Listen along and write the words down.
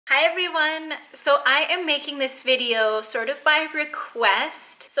Hi everyone! So I am making this video sort of by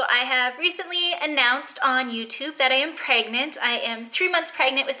request. So I have recently announced on YouTube that I am pregnant. I am 3 months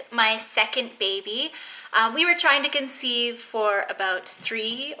pregnant with my second baby. We were trying to conceive for about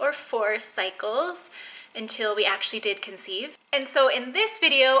 3 or 4 cycles until we actually did conceive. And so in this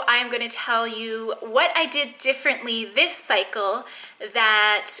video, I'm going to tell you what I did differently this cycle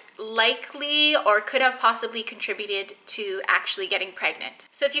that likely or could have possibly contributed to actually getting pregnant.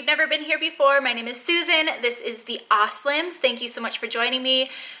 So if you've never been here before, my name is Susan. This is the Oslims. Thank you so much for joining me.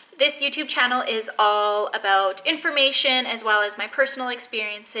 This YouTube channel is all about information as well as my personal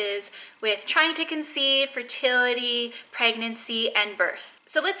experiences with trying to conceive, fertility, pregnancy, and birth.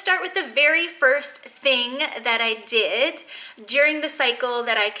 So let's start with the very first thing that I did during the cycle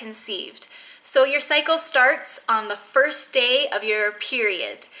that I conceived. So your cycle starts on the first day of your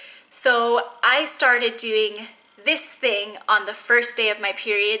period. So I started doing this thing on the first day of my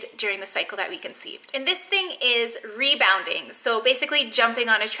period during the cycle that we conceived. And this thing is rebounding, so basically jumping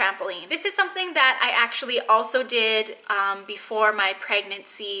on a trampoline. This is something that I actually also did before my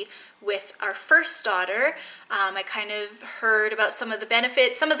pregnancy with our first daughter. I kind of heard about some of the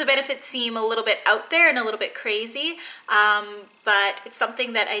benefits. Some of the benefits seem a little bit out there and a little bit crazy, but it's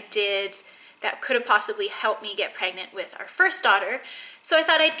something that I did that could have possibly helped me get pregnant with our first daughter. So I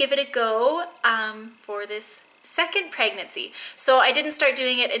thought I'd give it a go for this second pregnancy. So I didn't start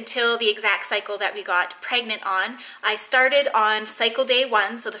doing it until the exact cycle that we got pregnant on. I started on cycle day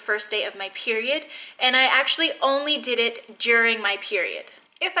 1, so the first day of my period, and I actually only did it during my period.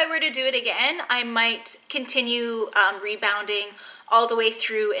 If I were to do it again, I might continue rebounding all the way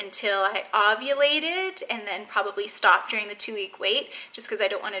through until I ovulated and then probably stop during the 2-week wait, just because I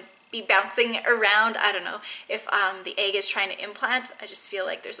don't want to be bouncing around. I don't know if the egg is trying to implant. I just feel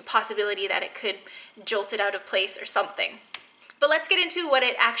like there's a possibility that it could jolt it out of place or something. But let's get into what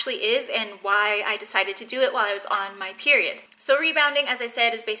it actually is and why I decided to do it while I was on my period. So rebounding, as I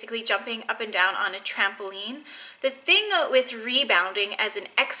said, is basically jumping up and down on a trampoline. The thing with rebounding as an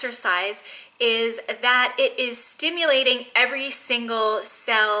exercise is that it is stimulating every single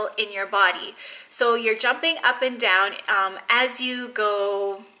cell in your body. So you're jumping up and down as you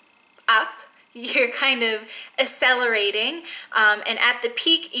go up, you're kind of accelerating, and at the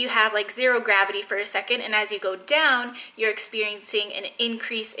peak you have like 0 gravity for a second, and as you go down you're experiencing an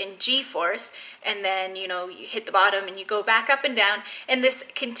increase in g-force, and then you hit the bottom and you go back up and down, and this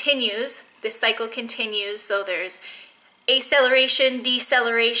continues, this cycle continues. So there's acceleration,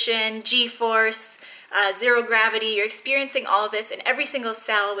 deceleration, g-force, 0 gravity. You're experiencing all of this, and every single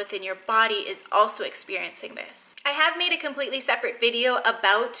cell within your body is also experiencing this. I have made a completely separate video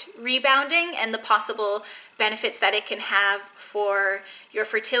about rebounding and the possible benefits that it can have for your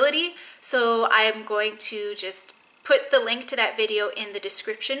fertility, so I'm going to just put the link to that video in the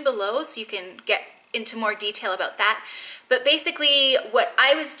description below so you can get into more detail about that. But basically what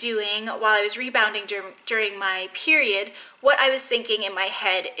I was doing while I was rebounding during my period, what I was thinking in my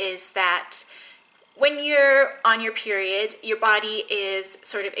head is that when you're on your period, your body is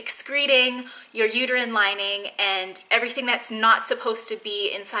sort of excreting your uterine lining and everything that's not supposed to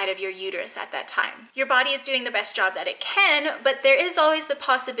be inside of your uterus at that time. Your body is doing the best job that it can, but there is always the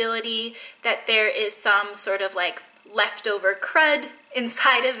possibility that there is some sort of like leftover crud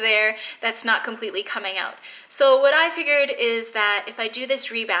inside of there that's not completely coming out. So what I figured is that if I do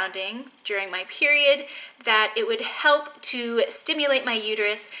this rebounding during my period, that it would help to stimulate my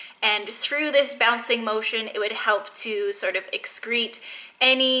uterus, and through this bouncing motion it would help to sort of excrete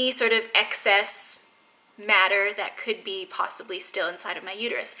any sort of excess matter that could be possibly still inside of my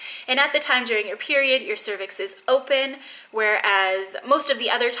uterus. And at the time during your period, your cervix is open, whereas most of the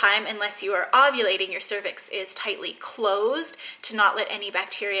other time, unless you are ovulating, your cervix is tightly closed to not let any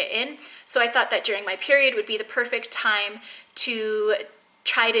bacteria in. So I thought that during my period would be the perfect time to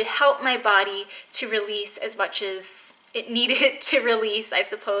try to help my body to release as much as it needed to release, I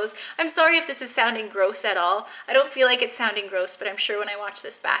suppose. I'm sorry if this is sounding gross at all. I don't feel like it's sounding gross, but I'm sure when I watch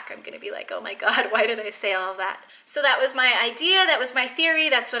this back, I'm gonna be like, oh my God, why did I say all of that? So that was my idea, that was my theory,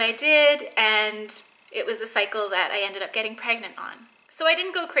 that's what I did, and it was the cycle that I ended up getting pregnant on. So I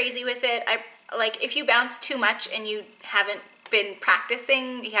didn't go crazy with it. Like, if you bounce too much and you haven't been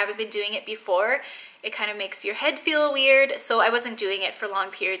practicing, you haven't been doing it before, it kind of makes your head feel weird. So I wasn't doing it for long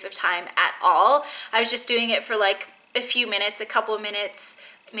periods of time at all. I was just doing it for like a few minutes, a couple of minutes,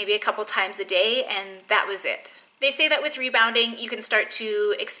 maybe a couple times a day, and that was it. They say that with rebounding, you can start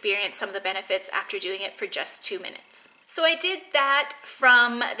to experience some of the benefits after doing it for just 2 minutes. So I did that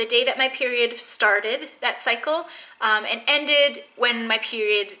from the day that my period started, that cycle, and ended when my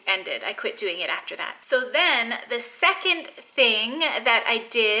period ended. I quit doing it after that. So then the second thing that I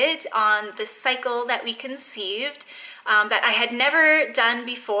did on the cycle that we conceived, that I had never done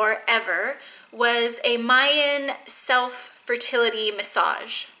before ever, was a Mayan self-fertility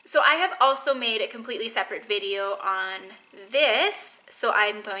massage. So I have also made a completely separate video on this, so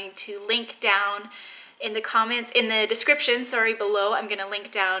I'm going to link down in the comments, in the description, sorry, below, I'm gonna link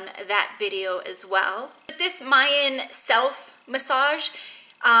down that video as well. But this Mayan self-massage,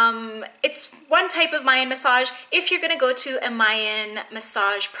 it's one type of Mayan massage. If you're gonna go to a Mayan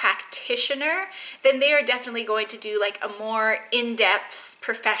massage practitioner, then they are definitely going to do like a more in-depth,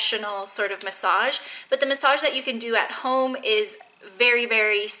 professional sort of massage. But the massage that you can do at home is very,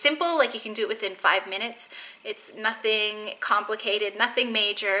 very simple. Like you can do it within 5 minutes. It's nothing complicated, nothing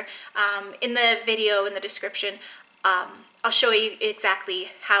major. In the video, in the description, I'll show you exactly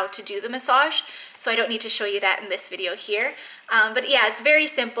how to do the massage. So I don't need to show you that in this video here. But yeah, it's very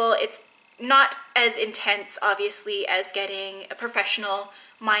simple. It's not as intense, obviously, as getting a professional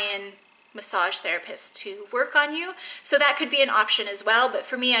Mayan massage therapist to work on you. So that could be an option as well. But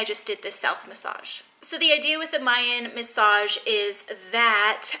for me, I just did this self-massage. So the idea with the Mayan massage is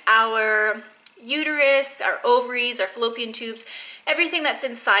that our uterus, our ovaries, our fallopian tubes, everything that's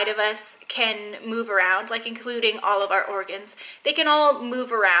inside of us can move around, like including all of our organs. They can all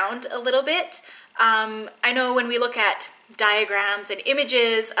move around a little bit. I know when we look at diagrams and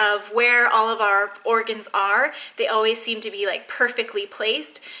images of where all of our organs are, they always seem to be like perfectly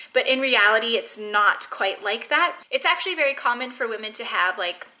placed, but in reality it's not quite like that. It's actually very common for women to have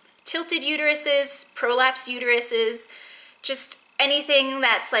like tilted uteruses, prolapsed uteruses, just anything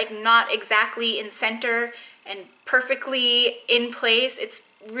that's like not exactly in center and perfectly in place. It's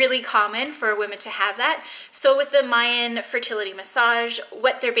really common for women to have that. So with the Mayan fertility massage,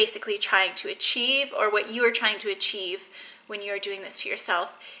 what they're basically trying to achieve, or what you are trying to achieve when you're doing this to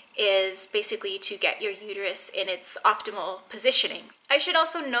yourself, is basically to get your uterus in its optimal positioning. I should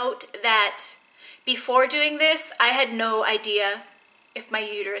also note that before doing this, I had no idea if my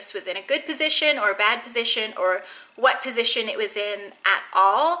uterus was in a good position or a bad position, or what position it was in at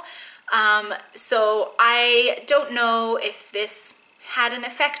all. So I don't know if this had an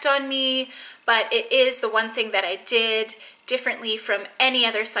effect on me, but it is the one thing that I did differently from any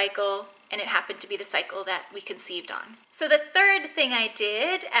other cycle, and it happened to be the cycle that we conceived on. So the third thing I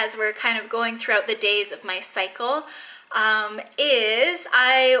did, as we're kind of going throughout the days of my cycle, is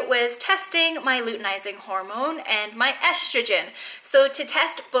I was testing my luteinizing hormone and my estrogen. So to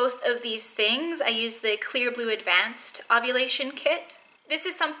test both of these things, I used the Clearblue Advanced Ovulation Kit. This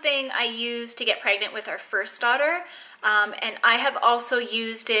is something I used to get pregnant with our first daughter, and I have also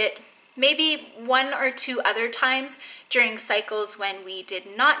used it maybe 1 or 2 other times during cycles when we did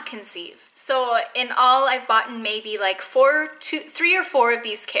not conceive. So in all, I've bought maybe like 3 or 4 of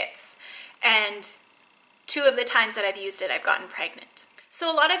these kits, and 2 of the times that I've used it, I've gotten pregnant. So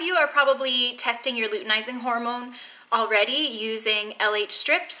a lot of you are probably testing your luteinizing hormone already using LH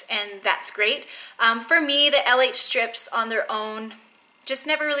strips, and that's great. For me, the LH strips on their own just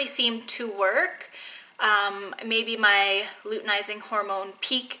never really seemed to work. Maybe my luteinizing hormone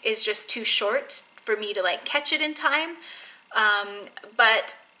peak is just too short for me to like catch it in time.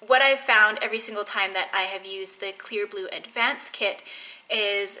 But what I've found every single time that I have used the Clearblue Advanced Kit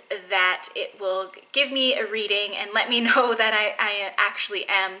is that it will give me a reading and let me know that I actually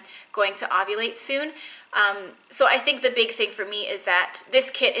am going to ovulate soon. So I think the big thing for me is that this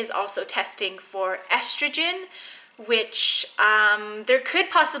kit is also testing for estrogen, which there could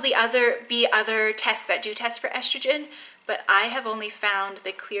possibly be other tests that do test for estrogen, but I have only found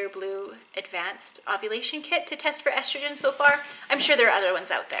the Clearblue Advanced Ovulation Kit to test for estrogen so far. I'm sure there are other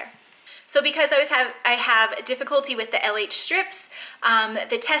ones out there. So because I have difficulty with the LH strips,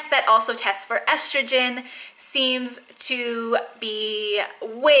 the test that also tests for estrogen seems to be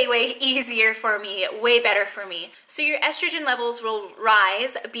way, way easier for me, way better for me. So your estrogen levels will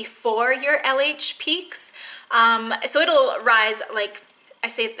rise before your LH peaks. So it'll rise, like I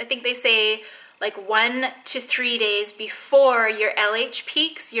think they say like 1 to 3 days before your LH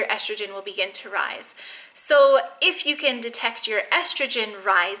peaks, your estrogen will begin to rise. So if you can detect your estrogen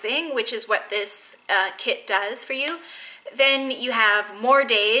rising, which is what this kit does for you, then you have more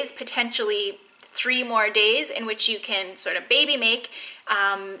days, potentially 3 more days in which you can sort of baby make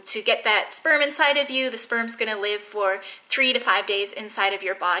to get that sperm inside of you. The sperm's going to live for 3 to 5 days inside of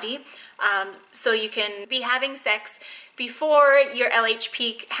your body. So you can be having sex before your LH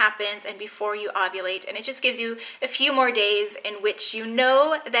peak happens and before you ovulate, and it just gives you a few more days in which you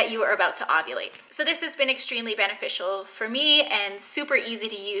know that you are about to ovulate. So this has been extremely beneficial for me and super easy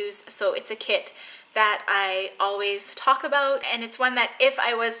to use. So it's a kit that I always talk about, and it's one that if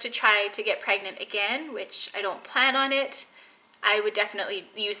I was to try to get pregnant again, which I don't plan on it, I would definitely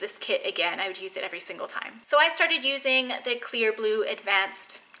use this kit again. I would use it every single time. So I started using the Clearblue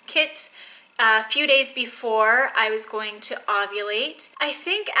Advanced kit a few days before I was going to ovulate. I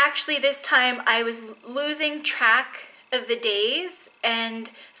think actually this time I was losing track of the days,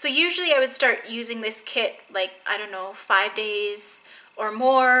 and so usually I would start using this kit like, I don't know, 5 days or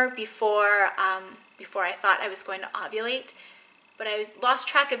more before I thought I was going to ovulate. But I lost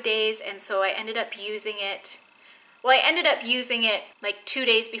track of days, and so I ended up using it, well, I ended up using it like 2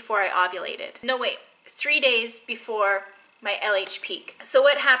 days before I ovulated. No, wait, 3 days before my LH peak. So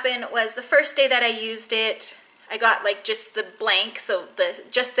what happened was the first day that I used it, I got like just the blank, so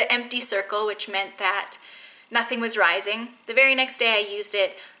just the empty circle, which meant that nothing was rising. The very next day I used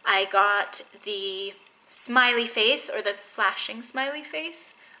it, I got the smiley face, or the flashing smiley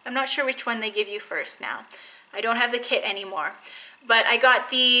face. I'm not sure which one they give you first now. I don't have the kit anymore. But I got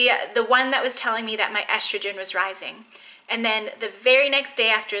the one that was telling me that my estrogen was rising. And then the very next day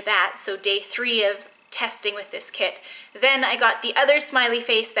after that, so day 3 of testing with this kit, then I got the other smiley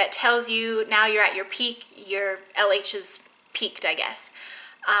face that tells you now you're at your peak, your LH is peaked, I guess.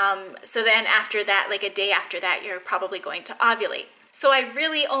 So then after that, like a day after that, you're probably going to ovulate. So I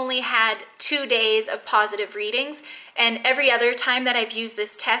really only had 2 days of positive readings, and every other time that I've used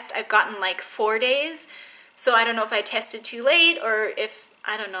this test, I've gotten like 4 days. So I don't know if I tested too late, or if,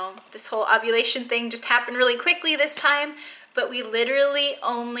 I don't know, this whole ovulation thing just happened really quickly this time, but we literally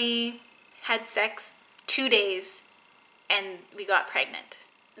only had sex 2 days and we got pregnant.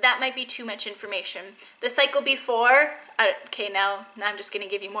 That might be too much information. The cycle before, okay, now I'm just gonna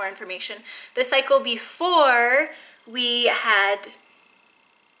give you more information. The cycle before, we had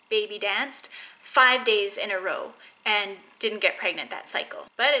baby danced 5 days in a row and didn't get pregnant that cycle.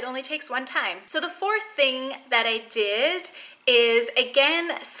 But it only takes one time. So the fourth thing that I did is,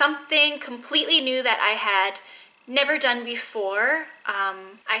 again, something completely new that I had never done before.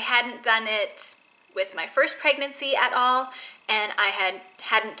 I hadn't done it with my first pregnancy at all, and I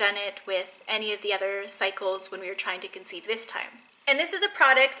hadn't done it with any of the other cycles when we were trying to conceive this time. And this is a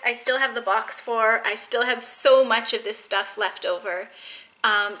product I still have the box for. I still have so much of this stuff left over.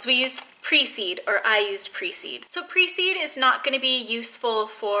 So we used PRESEED, or I used PRESEED. So PRESEED is not going to be useful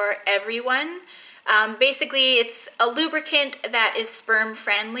for everyone. Basically, it's a lubricant that is sperm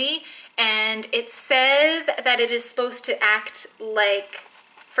friendly, and it says that it is supposed to act like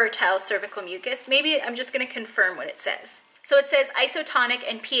fertile cervical mucus. Maybe I'm just going to confirm what it says. So it says isotonic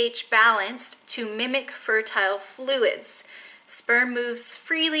and pH balanced to mimic fertile fluids. Sperm moves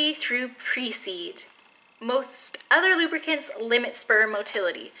freely through PRESEED. Most other lubricants limit sperm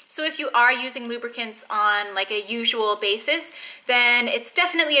motility. So if you are using lubricants on like a usual basis, then it's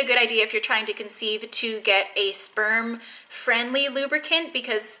definitely a good idea if you're trying to conceive to get a sperm-friendly lubricant,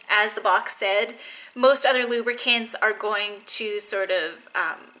 because as the box said, most other lubricants are going to sort of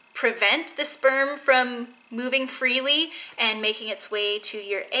prevent the sperm from moving freely and making its way to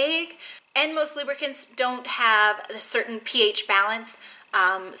your egg. And most lubricants don't have a certain pH balance,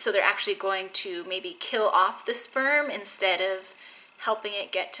 so they're actually going to maybe kill off the sperm instead of helping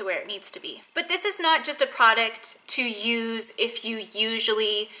it get to where it needs to be. But this is not just a product to use if you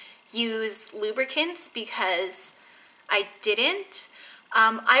usually use lubricants, because I didn't.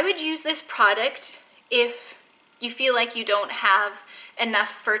 I would use this product if you feel like you don't have enough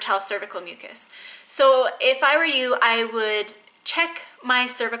fertile cervical mucus. So if I were you, I would check my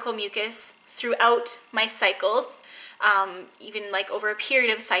cervical mucus throughout my cycles, even like over a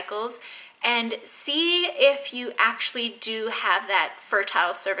period of cycles, and see if you actually do have that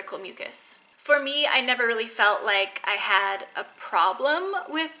fertile cervical mucus. For me, I never really felt like I had a problem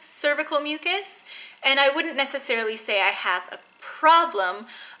with cervical mucus, and I wouldn't necessarily say I have a problem,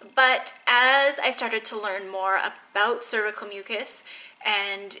 but as I started to learn more about cervical mucus,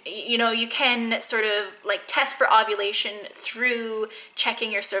 and you know, you can sort of like test for ovulation through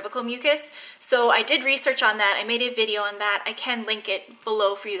checking your cervical mucus. So I did research on that. I made a video on that. I can link it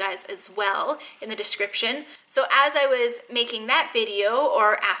below for you guys as well in the description. So as I was making that video,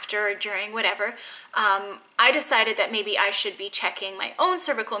 or after or during, whatever, I decided that maybe I should be checking my own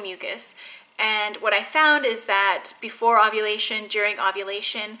cervical mucus. And what I found is that before ovulation, during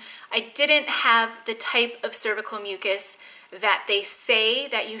ovulation, I didn't have the type of cervical mucus that they say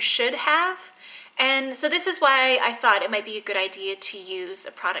that you should have. And so this is why I thought it might be a good idea to use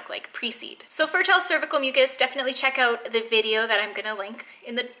a product like PRESEED. So fertile cervical mucus, definitely check out the video that I'm gonna link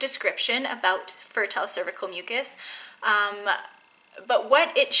in the description about fertile cervical mucus. But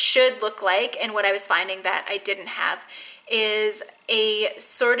what it should look like, and what I was finding that I didn't have, is a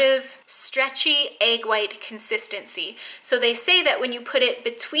sort of stretchy egg white consistency. So they say that when you put it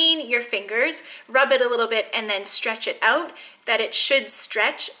between your fingers, rub it a little bit and then stretch it out, that it should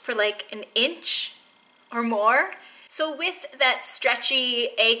stretch for like an inch or more. So with that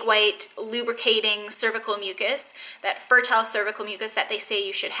stretchy egg white lubricating cervical mucus, that fertile cervical mucus that they say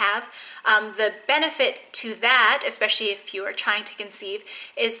you should have, the benefit to that, especially if you are trying to conceive,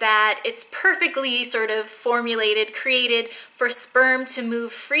 is that it's perfectly sort of formulated, created for sperm to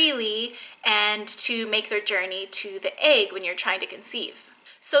move freely and to make their journey to the egg when you're trying to conceive.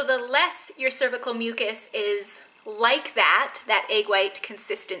 So the less your cervical mucus is like that egg white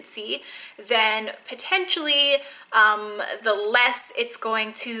consistency, then potentially the less it's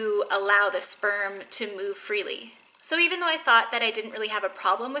going to allow the sperm to move freely. So even though I thought that I didn't really have a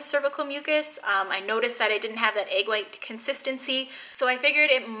problem with cervical mucus, I noticed that I didn't have that egg white consistency. So I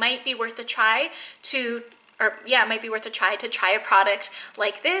figured it might be worth a try to try a product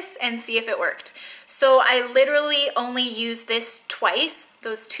like this and see if it worked. So I literally only used this twice,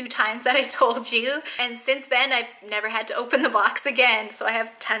 those 2 times that I told you. And since then, I've never had to open the box again. So I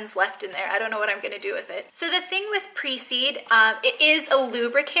have tons left in there. I don't know what I'm gonna do with it. So the thing with PRESEED, it is a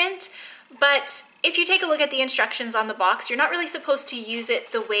lubricant, but if you take a look at the instructions on the box, you're not really supposed to use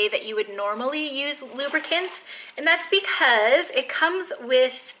it the way that you would normally use lubricants. And that's because it comes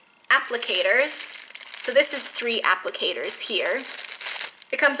with applicators. So this is 3 applicators here.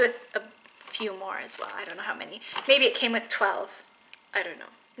 It comes with a few more as well. I don't know how many. Maybe it came with 12. I don't know.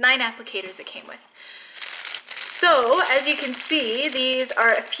 9 applicators it came with. So as you can see, these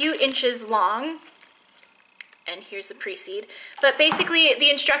are a few inches long. And here's the PRESEED. But basically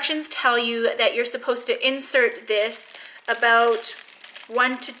the instructions tell you that you're supposed to insert this about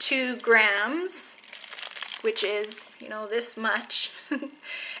 1 to 2 grams, which is, you know, this much.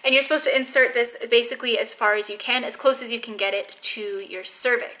 And you're supposed to insert this basically as far as you can, as close as you can get it to your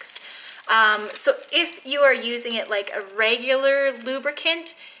cervix. So if you are using it like a regular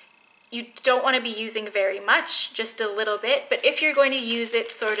lubricant, you don't want to be using very much, just a little bit. But if you're going to use it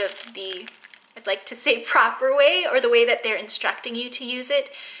sort of the, I'd like to say proper way, or the way that they're instructing you to use it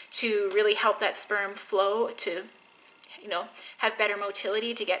to really help that sperm flow to, you know, have better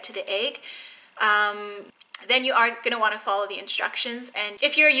motility to get to the egg, then you are going to want to follow the instructions. And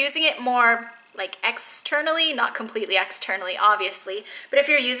if you're using it more like externally, not completely externally, obviously, but if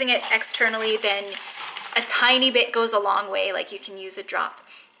you're using it externally, then a tiny bit goes a long way, like you can use a drop.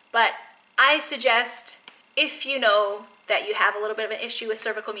 But I suggest, if you know that you have a little bit of an issue with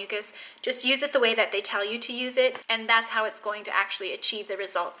cervical mucus, just use it the way that they tell you to use it, and that's how it's going to actually achieve the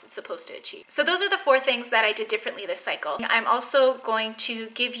results it's supposed to achieve. So those are the 4 things that I did differently this cycle. I'm also going to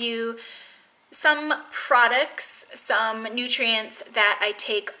give you some products, some nutrients that I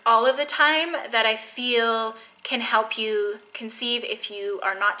take all of the time that I feel can help you conceive if you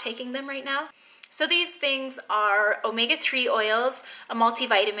are not taking them right now. So these things are omega-3 oils, a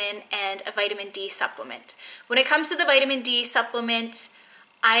multivitamin, and a vitamin D supplement. When it comes to the vitamin D supplement,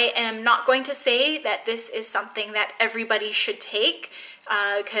 I am not going to say that this is something that everybody should take,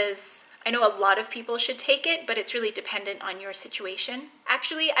 because I know a lot of people should take it, but it's really dependent on your situation.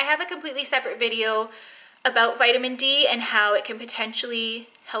 Actually, I have a completely separate video about vitamin D and how it can potentially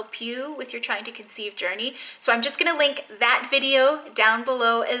help you with your trying to conceive journey. So I'm just gonna link that video down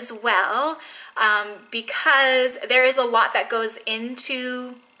below as well, because there is a lot that goes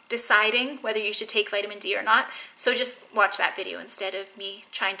into deciding whether you should take vitamin D or not. So just watch that video instead of me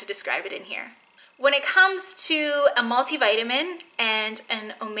trying to describe it in here. When it comes to a multivitamin and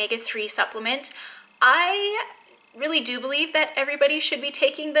an omega-3 supplement, I really do believe that everybody should be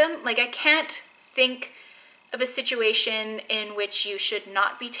taking them. Like, I can't think of a situation in which you should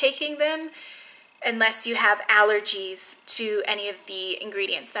not be taking them unless you have allergies to any of the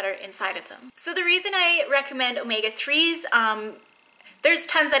ingredients that are inside of them. So the reason I recommend omega-3s, there's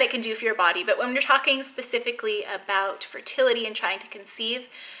tons that it can do for your body, but when we're talking specifically about fertility and trying to conceive,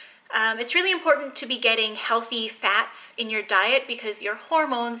 it's really important to be getting healthy fats in your diet because your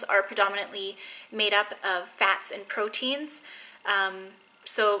hormones are predominantly made up of fats and proteins.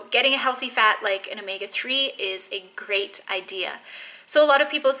 So getting a healthy fat like an omega-3 is a great idea. So a lot of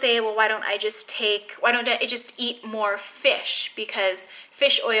people say, well, why don't I just eat more fish, because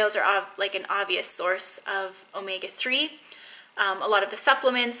fish oils are like an obvious source of omega-3. A lot of the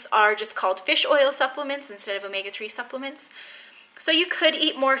supplements are just called fish oil supplements instead of omega-3 supplements. So you could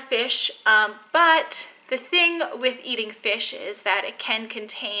eat more fish, but the thing with eating fish is that it can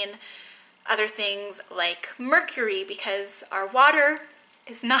contain other things like mercury, because our water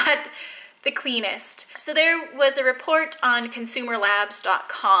is not the cleanest. So there was a report on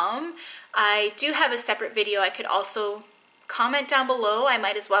consumerlabs.com. I do have a separate video I could also comment down below. I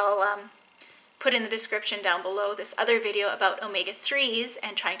might as well put in the description down below this other video about omega-3s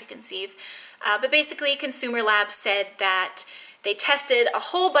and trying to conceive. But basically, Consumer Labs said that they tested a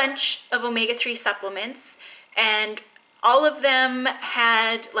whole bunch of omega-3 supplements, and all of them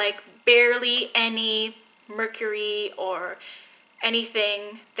had like barely any mercury or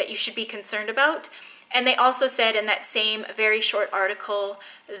anything that you should be concerned about. And they also said in that same very short article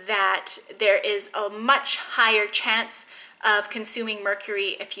that there is a much higher chance of consuming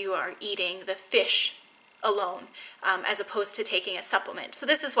mercury if you are eating the fish alone, as opposed to taking a supplement. So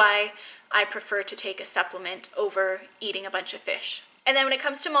this is why I prefer to take a supplement over eating a bunch of fish. And then when it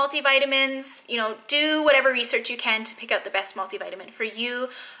comes to multivitamins, you know, do whatever research you can to pick out the best multivitamin for you.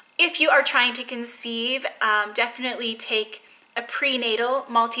 If you are trying to conceive, definitely take a prenatal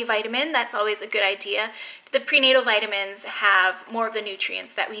multivitamin. That's always a good idea. The prenatal vitamins have more of the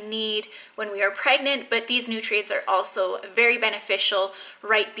nutrients that we need when we are pregnant, but these nutrients are also very beneficial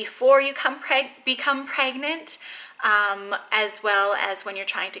right before you become pregnant, as well as when you're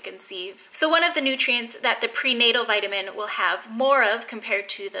trying to conceive. So one of the nutrients that the prenatal vitamin will have more of compared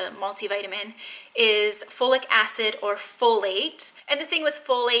to the multivitamin is folic acid or folate. And the thing with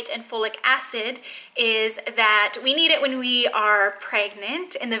folate and folic acid is that we need it when we are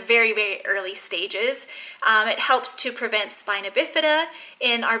pregnant in the very, very early stages. It helps to prevent spina bifida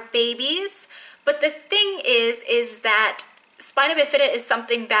in our babies. But the thing is that spina bifida is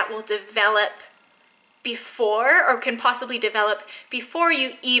something that will develop before, or can possibly develop before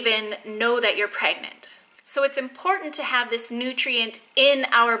you even know that you're pregnant. So it's important to have this nutrient in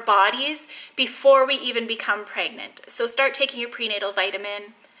our bodies before we even become pregnant. So start taking your prenatal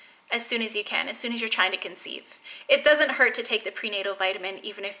vitamin as soon as you can, as soon as you're trying to conceive. It doesn't hurt to take the prenatal vitamin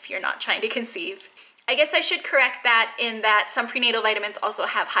even if you're not trying to conceive. I guess I should correct that in that some prenatal vitamins also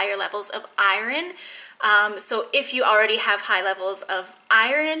have higher levels of iron. So if you already have high levels of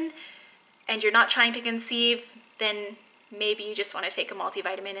iron and you're not trying to conceive, then maybe you just want to take a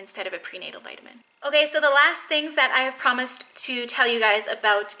multivitamin instead of a prenatal vitamin. Okay, so the last things that I have promised to tell you guys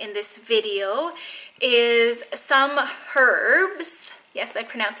about in this video is some herbs. Yes, I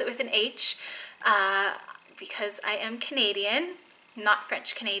pronounce it with an H because I am Canadian, not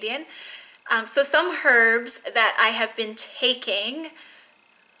French Canadian. So some herbs that I have been taking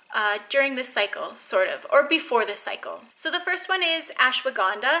during this cycle, sort of, or before this cycle. So the first one is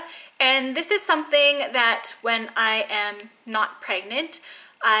ashwagandha, and this is something that when I am not pregnant,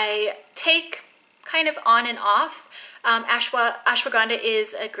 I take kind of on and off. Ashwagandha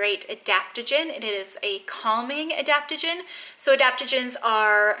is a great adaptogen. It is a calming adaptogen. So adaptogens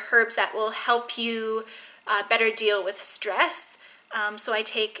are herbs that will help you better deal with stress. So I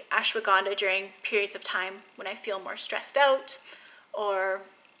take ashwagandha during periods of time when I feel more stressed out, or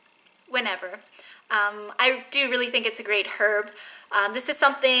whenever. I do really think it's a great herb. This is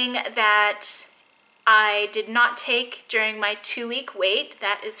something that I did not take during my 2-week wait,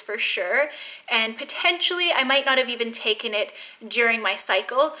 that is for sure, and potentially I might not have even taken it during my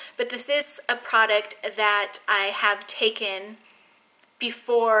cycle, but this is a product that I have taken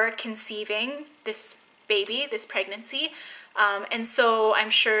before conceiving this baby, this pregnancy, and so I'm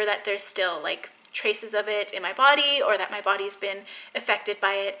sure that there's still like traces of it in my body, or that my body's been affected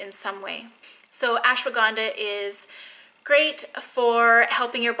by it in some way. So ashwagandha is great for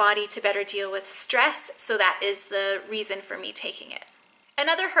helping your body to better deal with stress, so that is the reason for me taking it.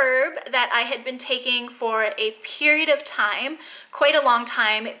 Another herb that I had been taking for a period of time, quite a long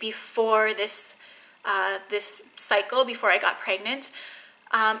time before this cycle, before I got pregnant,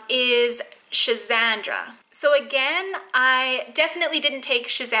 is Schisandra. So again, I definitely didn't take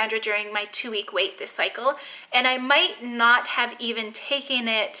Schisandra during my 2-week wait this cycle, and I might not have even taken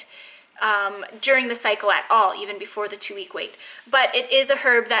it during the cycle at all, even before the 2-week wait. But it is a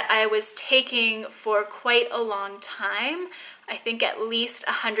herb that I was taking for quite a long time, I think at least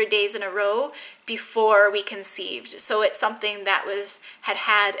 100 days in a row before we conceived. So it's something that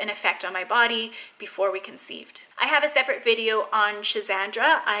had an effect on my body before we conceived. I have a separate video on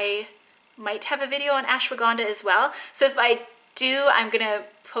Schisandra. I might have a video on ashwagandha as well. So if I do, I'm gonna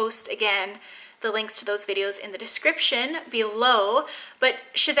post again the links to those videos in the description below. But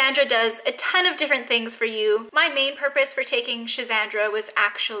Schizandra does a ton of different things for you. My main purpose for taking Schizandra was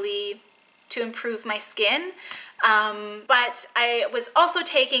actually to improve my skin. But I was also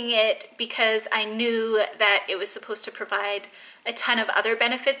taking it because I knew that it was supposed to provide a ton of other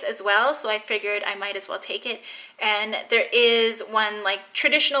benefits as well, so I figured I might as well take it. And there is one like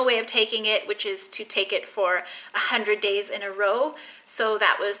traditional way of taking it, which is to take it for 100 days in a row. So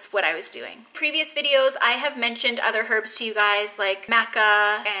that was what I was doing. Previous videos, I have mentioned other herbs to you guys like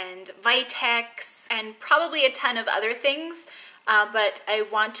maca and vitex and probably a ton of other things. But I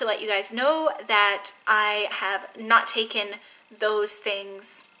want to let you guys know that I have not taken those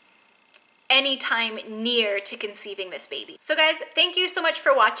things anytime near to conceiving this baby. So guys, thank you so much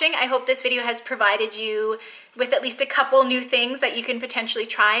for watching. I hope this video has provided you with at least a couple new things that you can potentially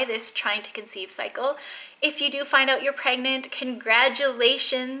try this trying to conceive cycle. If you do find out you're pregnant,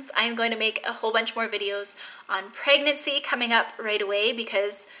 congratulations. I'm going to make a whole bunch more videos on pregnancy coming up right away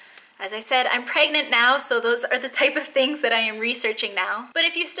because, as I said, I'm pregnant now, so those are the type of things that I am researching now. But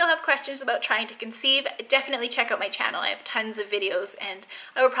if you still have questions about trying to conceive, definitely check out my channel. I have tons of videos, and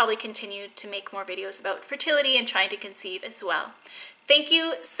I will probably continue to make more videos about fertility and trying to conceive as well. Thank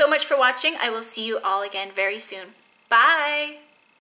you so much for watching. I will see you all again very soon. Bye!